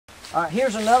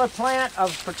Here's another plant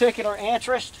of particular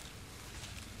interest.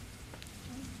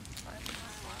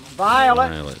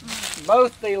 Violet.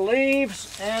 Both the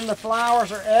leaves and the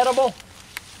flowers are edible.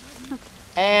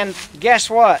 And guess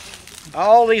what?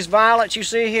 All these violets you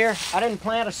see here, I didn't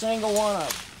plant a single one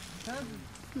of them.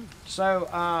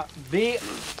 So be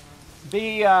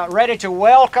ready to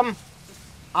welcome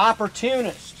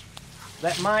opportunists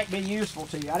that might be useful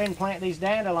to you. I didn't plant these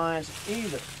dandelions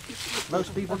either.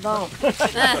 Most people don't.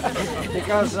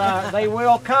 Because they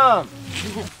will come.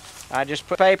 I just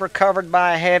put paper covered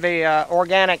by a heavy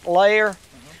organic layer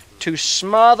to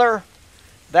smother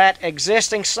that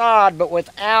existing sod, but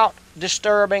without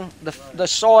disturbing the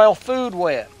soil food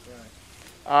web.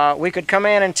 We could come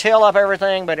in and till up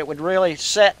everything, but it would really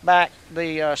set back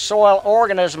the soil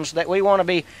organisms that we want to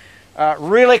be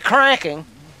really cranking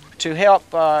to help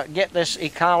get this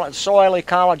soil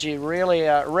ecology really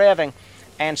revving,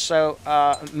 and so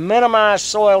minimize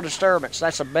soil disturbance.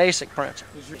 That's a basic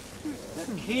principle.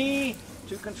 The key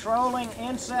to controlling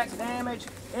insect damage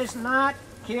is not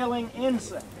killing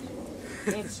insects.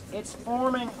 It's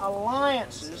forming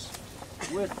alliances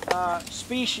with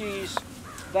species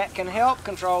that can help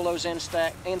control those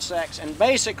insects, and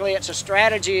basically it's a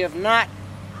strategy of not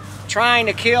trying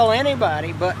to kill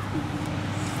anybody, but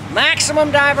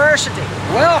maximum diversity.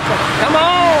 Welcome, come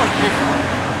on!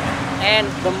 And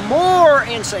the more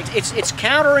insects, it's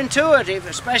counterintuitive,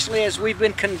 especially as we've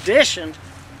been conditioned,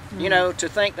 you know, to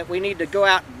think that we need to go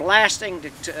out blasting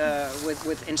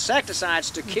with insecticides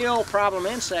to kill problem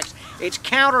insects. It's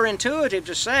counterintuitive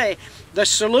to say the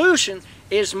solution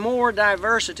is more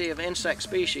diversity of insect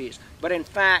species, but in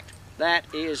fact that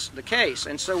is the case.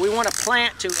 And so we want to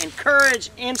plant to encourage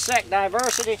insect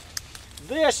diversity.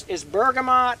 This is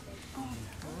bergamot.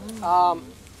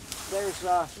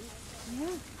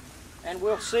 And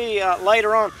we'll see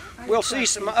later on, we'll see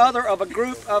some other of a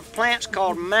group of plants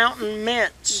called mountain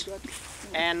mints.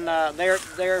 And they're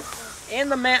in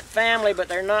the mint family, but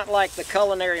they're not like the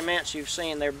culinary mints you've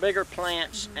seen. They're bigger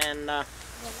plants, and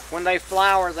when they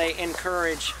flower, they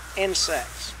encourage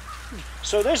insects.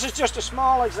 So this is just a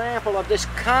small example of this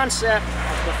concept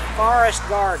of the forest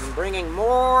garden, bringing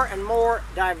more and more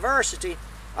diversity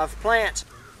of plants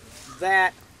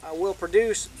that will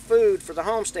produce food for the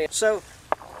homestead. So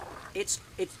it's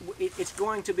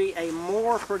going to be a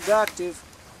more productive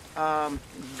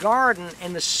garden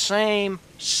in the same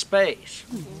space.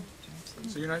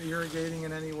 So you're not irrigating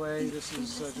in any way? This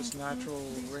is just natural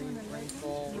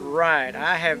rainfall? Right.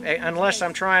 I have, unless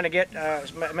I'm trying to get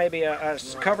maybe a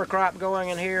cover crop going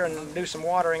in here and do some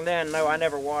watering, then no, I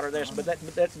never water this. But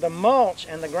the mulch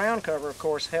and the ground cover, of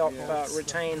course, help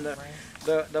retain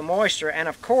the moisture. And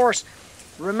of course,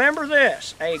 remember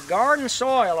this, a garden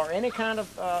soil or any kind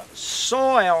of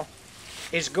soil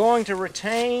is going to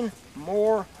retain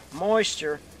more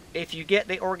moisture if you get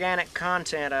the organic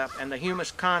content up and the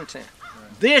humus content.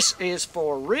 This is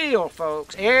for real,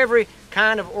 folks. Every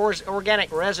kind of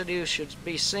organic residue should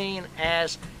be seen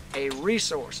as a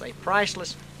resource, a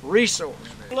priceless resource.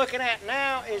 What we're looking at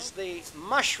now is the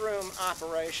mushroom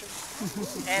operation,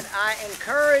 and I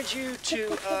encourage you to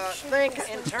think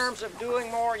in terms of doing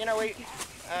more. You know, we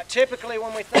typically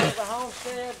when we think of the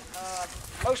homestead,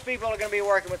 most people are going to be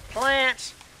working with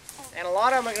plants, and a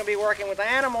lot of them are going to be working with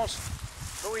animals.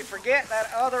 But we forget that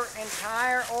other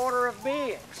entire order of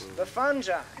beings, the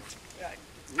fungi.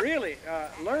 Really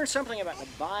learn something about the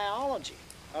biology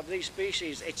of these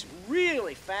species. It's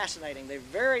really fascinating. They're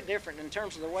very different in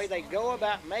terms of the way they go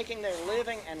about making their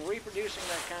living and reproducing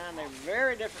their kind. They're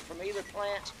very different from either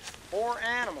plants or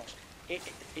animals.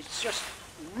 It's just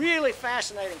really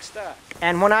fascinating stuff.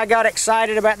 And when I got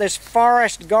excited about this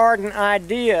forest garden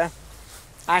idea,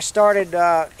 I started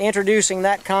introducing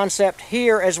that concept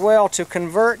here as well to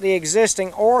convert the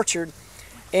existing orchard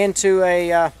into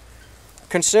a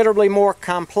considerably more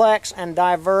complex and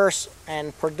diverse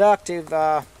and productive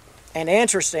and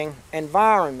interesting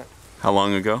environment. How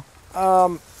long ago?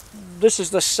 This is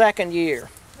the second year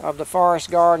of the forest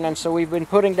garden, and so we've been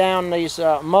putting down these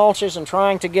mulches and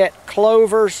trying to get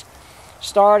clovers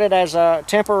started as a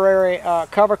temporary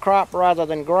cover crop rather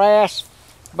than grass.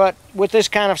 But with this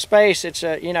kind of space, it's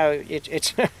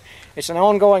it's an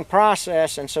ongoing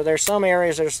process, and so there's some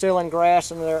areas that are still in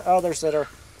grass, and there are others that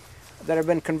have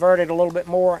been converted a little bit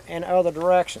more in other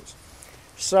directions.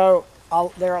 So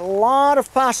there are a lot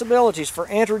of possibilities for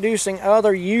introducing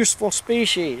other useful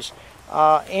species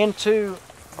into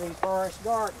the forest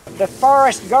garden. The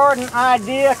forest garden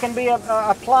idea can be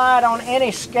applied on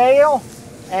any scale,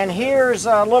 and here's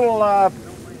a little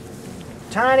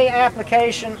tiny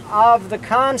application of the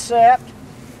concept.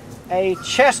 A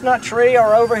chestnut tree,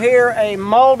 or over here a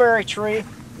mulberry tree,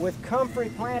 with comfrey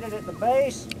planted at the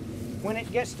base. When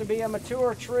it gets to be a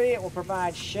mature tree, it will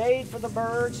provide shade for the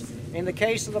birds. In the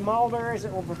case of the mulberries,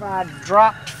 it will provide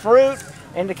dropped fruit.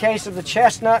 In the case of the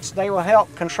chestnuts, they will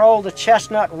help control the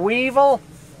chestnut weevil,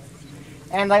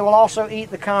 and they will also eat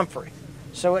the comfrey.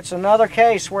 So it's another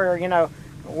case where, you know,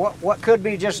 what could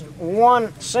be just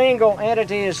one single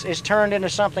entity is turned into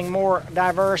something more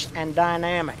diverse and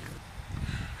dynamic.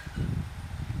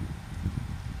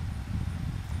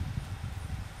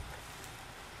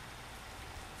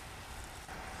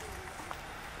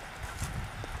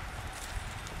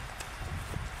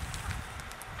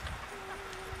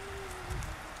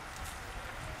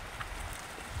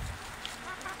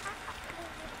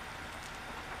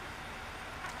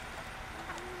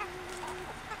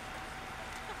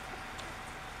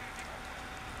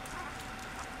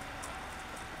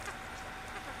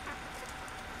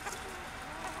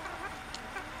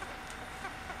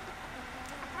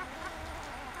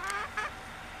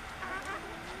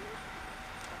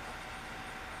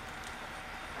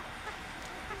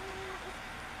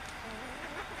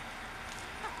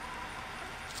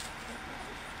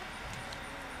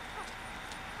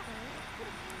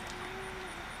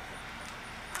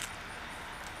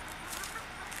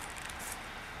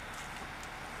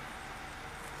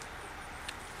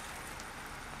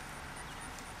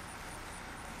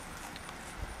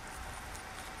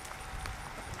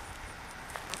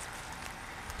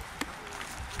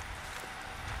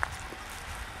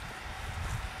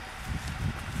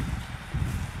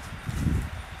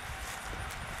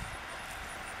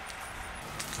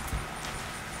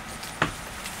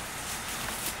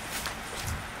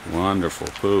 Wonderful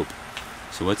poop.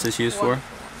 So what's this used for?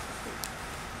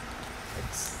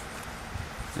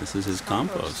 This is his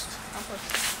compost.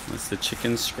 Let's the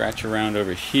chickens scratch around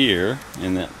over here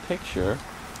in that picture,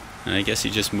 and I guess he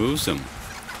just moves them.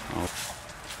 Oh.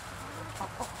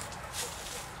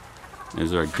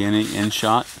 Is our guinea in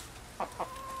shot?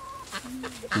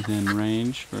 Within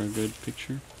range for a good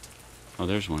picture? Oh,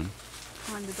 there's one.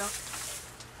 On the duck.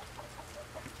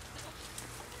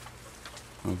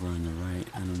 Over on the right.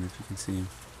 I don't know if you can see him.